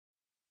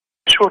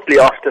Shortly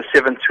after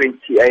 7:20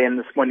 a.m.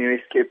 this morning,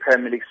 rescue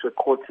paramedics were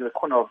called to the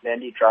corner of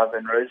Nandi Drive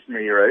and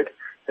Rosary Road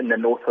in the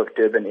north of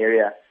Durban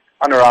area.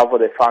 On arrival,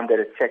 they found that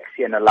a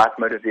taxi and a light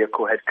motor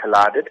vehicle had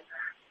collided.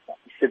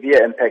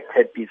 Severe impact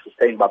had been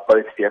sustained by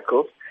both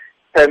vehicles.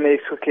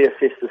 Paramedics quickly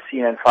assessed the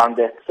scene and found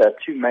that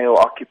two male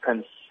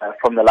occupants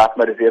from the light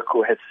motor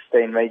vehicle had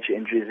sustained major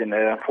injuries and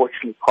had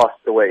unfortunately passed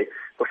away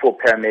before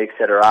paramedics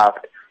had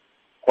arrived.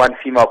 One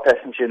female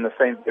passenger in the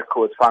same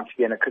vehicle was found to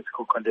be in a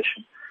critical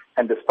condition,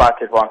 and despite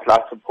advanced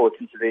life support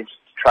interventions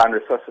to try and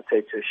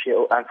resuscitate her, she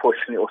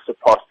unfortunately also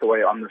passed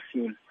away on the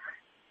scene.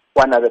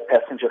 One other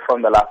passenger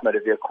from the light motor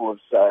vehicle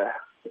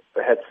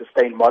had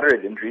sustained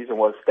moderate injuries and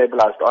was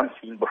stabilized on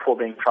scene before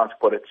being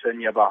transported to a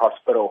nearby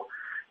hospital.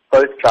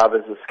 Both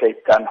drivers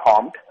escaped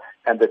unharmed,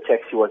 and the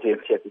taxi was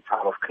empty at the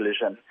time of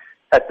collision.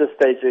 At this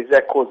stage, the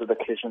exact cause of the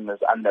collision is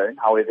unknown.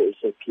 However,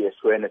 SAPS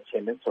were in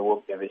attendance and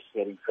will be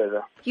investigating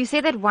further. You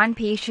say that one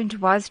patient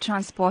was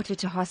transported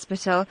to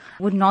hospital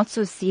with not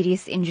so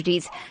serious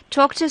injuries.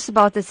 Talk to us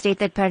about the state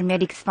that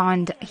paramedics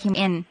found him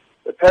in.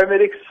 The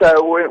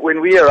paramedics, when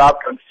we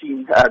arrived on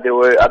scene, there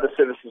were other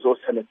services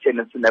also in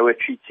attendance and they were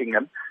treating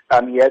him.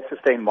 He had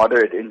sustained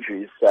moderate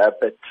injuries,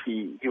 but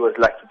he was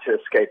lucky to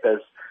escape as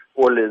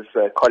all his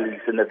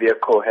colleagues in the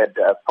vehicle had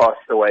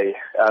passed away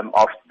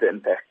after the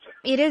impact.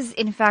 It is,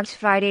 in fact,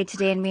 Friday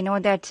today, and we know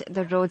that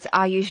the roads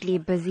are usually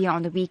busy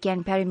on the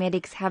weekend.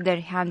 Paramedics have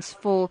their hands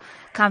full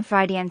come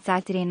Friday and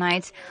Saturday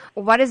nights.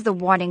 What is the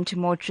warning to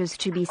motorists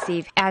to be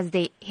safe as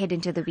they head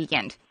into the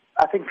weekend?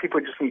 I think people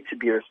just need to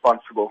be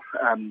responsible.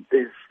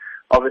 There's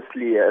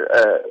obviously a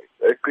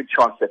good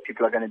chance that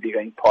people are going to be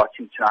going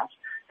partying tonight.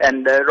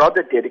 And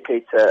rather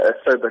dedicate a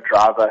sober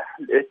driver.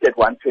 Let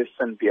one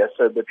person be a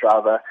sober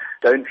driver.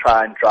 Don't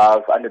try and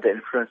drive under the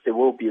influence. There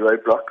will be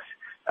roadblocks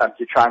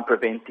to try and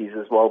prevent these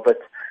as well. But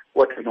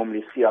what we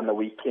normally see on the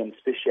weekend,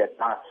 especially at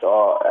nights,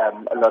 are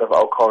a lot of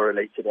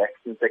alcohol-related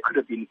accidents that could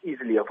have been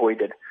easily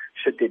avoided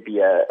should there be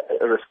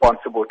a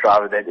responsible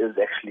driver that is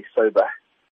actually sober.